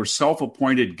 and they were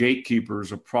self-appointed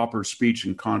gatekeepers of proper speech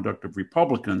and conduct of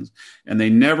Republicans, and they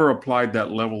never applied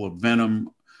that level of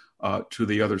venom to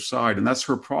the other side. And that's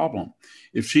her problem.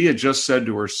 If she had just said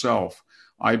to herself,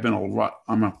 I'm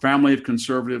a family of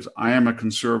conservatives, I am a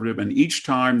conservative, and each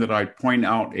time that I point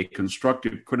out a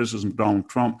constructive criticism of Donald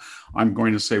Trump, I'm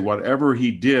going to say whatever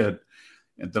he did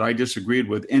that I disagreed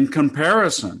with in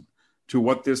comparison to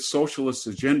what this socialist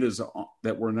agenda is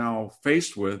that we're now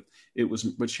faced with,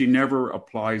 but she never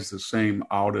applies the same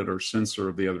audit or censor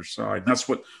of the other side. And that's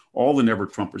what all the Never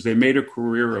Trumpers, they made a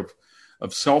career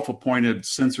of self-appointed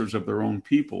censors of their own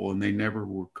people, and they never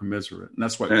were commiserate. And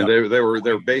that's what they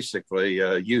were basically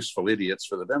useful idiots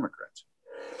for the Democrats.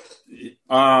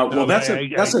 Well,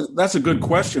 that's a good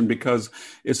question, because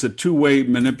it's a two-way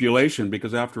manipulation.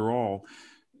 Because after all,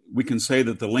 we can say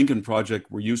that the Lincoln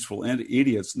Project were useful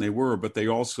idiots, and they were, but they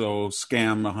also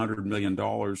scammed $100 million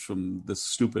from the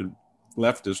stupid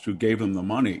leftist who gave them the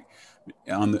money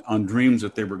on dreams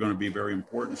that they were going to be very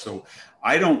important. So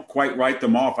I don't quite write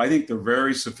them off. I think they're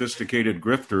very sophisticated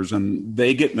grifters, and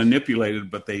they get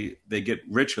manipulated, but they get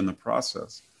rich in the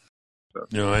process.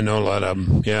 No, I know a lot of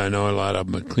them. Yeah, I know a lot of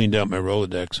them. I cleaned out my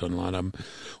Rolodex on a lot of them.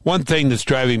 One thing that's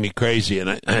driving me crazy,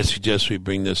 and I suggest we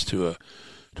bring this to a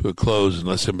close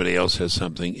unless somebody else has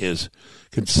something, is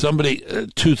can somebody,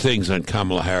 two things on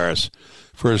Kamala Harris.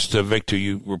 First, Victor,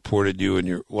 you reported you and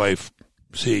your wife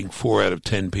seeing 4 out of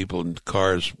 10 people in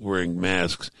cars wearing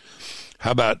masks.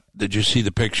 How about, did you see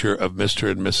the picture of Mr.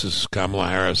 and Mrs. Kamala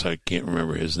Harris? I can't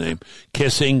remember his name.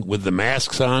 Kissing with the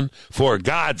masks on? For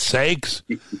God's sakes.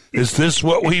 Is this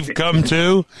what we've come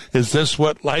to? Is this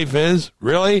what life is?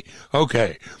 Really?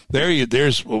 Okay.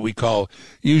 There's what we call,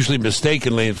 usually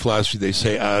mistakenly in philosophy, they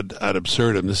say ad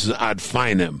absurdum. This is ad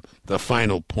finem, the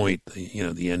final point,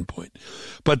 the end point.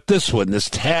 But this one, this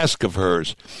task of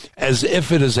hers, as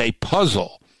if it is a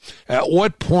puzzle. At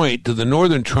what point do the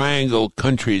Northern Triangle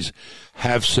countries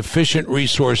have sufficient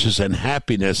resources and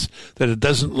happiness that it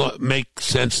doesn't make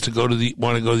sense to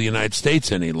want to go to the United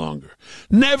States any longer?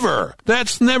 Never.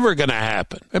 That's never going to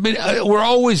happen. I mean, we're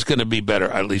always going to be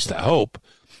better, at least I hope.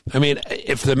 I mean,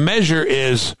 if the measure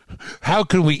is how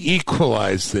can we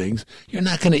equalize things, you're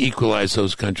not going to equalize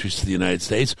those countries to the United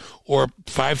States or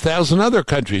 5,000 other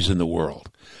countries in the world.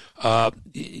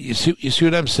 You see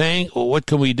what I'm saying? Well, what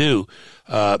can we do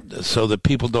so that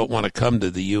people don't want to come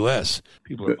to the U.S.?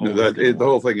 The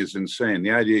whole thing is insane.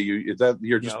 The idea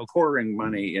you're just pouring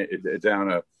money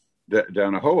down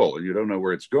a hole, and you don't know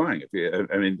where it's going.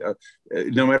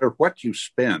 No matter what you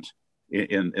spent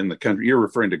in the country, you're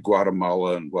referring to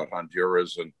Guatemala and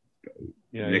Honduras and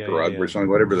Nicaragua or something,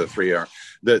 whatever the three are.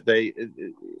 That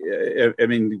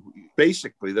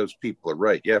basically those people are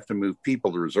right. You have to move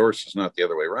people to resources, not the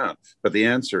other way around. But the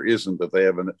answer isn't that they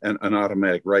have an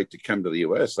automatic right to come to the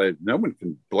U.S. No one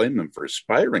can blame them for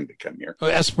aspiring to come here.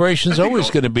 Well, aspiration's always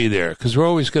going to be there because we're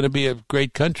always going to be a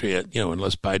great country,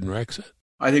 unless Biden wrecks it.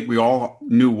 I think we all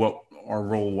knew what our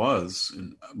role was.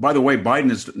 And by the way,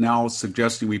 Biden is now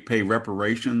suggesting we pay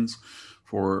reparations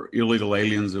for illegal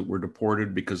aliens that were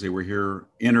deported because they were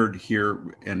entered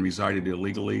here and resided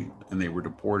illegally, and they were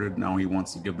deported. Now he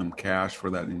wants to give them cash for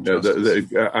that injustice.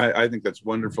 I think that's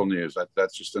wonderful news.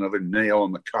 That's just another nail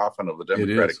in the coffin of the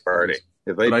Democratic Party.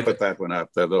 If they put that one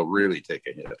up, they'll really take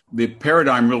a hit. The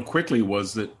paradigm, real quickly,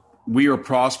 was that we are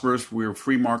prosperous, we're a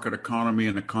free market economy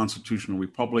and a constitutional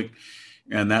republic,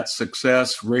 and that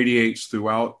success radiates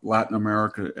throughout Latin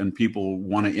America, and people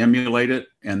want to emulate it.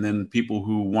 And then people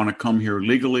who want to come here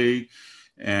legally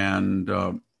and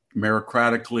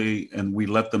meritocratically, and we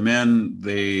let them in.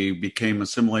 They became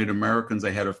assimilated Americans.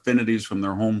 They had affinities from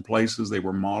their home places. They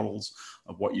were models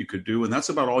of what you could do. And that's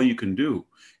about all you can do,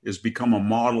 is become a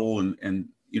model and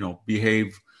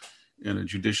behave in a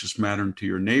judicious manner to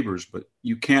your neighbors. But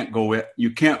you can't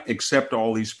accept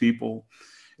all these people,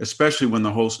 especially when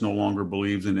the host no longer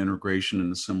believes in integration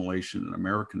and assimilation and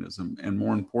Americanism. And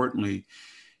more importantly,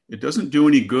 it doesn't do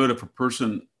any good if a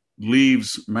person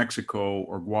leaves Mexico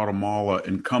or Guatemala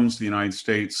and comes to the United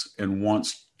States and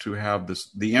wants to have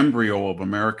the embryo of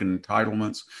American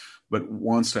entitlements, but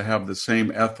wants to have the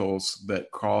same ethos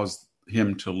that caused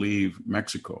him to leave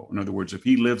Mexico. In other words, if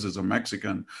he lives as a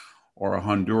Mexican or a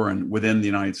Honduran within the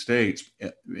United States,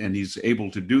 and he's able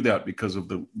to do that because of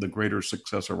the greater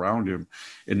success around him,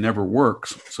 it never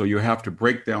works. So you have to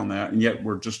break down that. And yet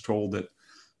we're just told that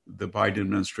the Biden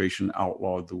administration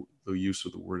outlawed the use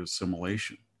of the word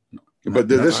assimilation. But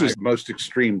this is the most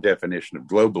extreme definition of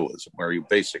globalism, where you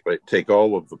basically take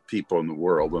all of the people in the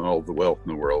world and all of the wealth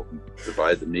in the world and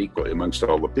divide them equally amongst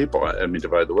all the people.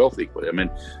 Divide the wealth equally.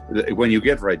 When you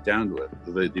get right down to it,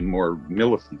 the more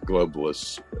militant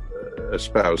globalists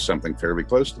espouse something fairly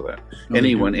close to that.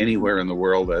 Anyone, anywhere in the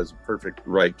world has a perfect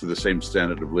right to the same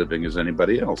standard of living as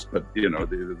anybody else. But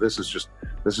this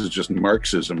is just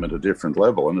Marxism at a different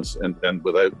level, and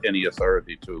without any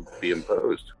authority to be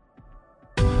imposed.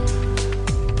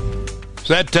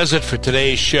 So that does it for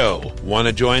today's show. Want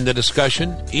to join the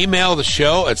discussion? Email the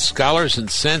show at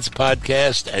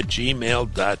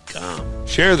scholarsandsenspodcast@gmail.com.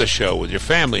 Share the show with your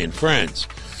family and friends.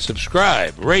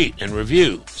 Subscribe, rate, and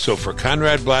review. So for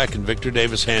Conrad Black and Victor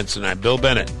Davis Hanson, I'm Bill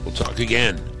Bennett. We'll talk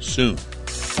again soon.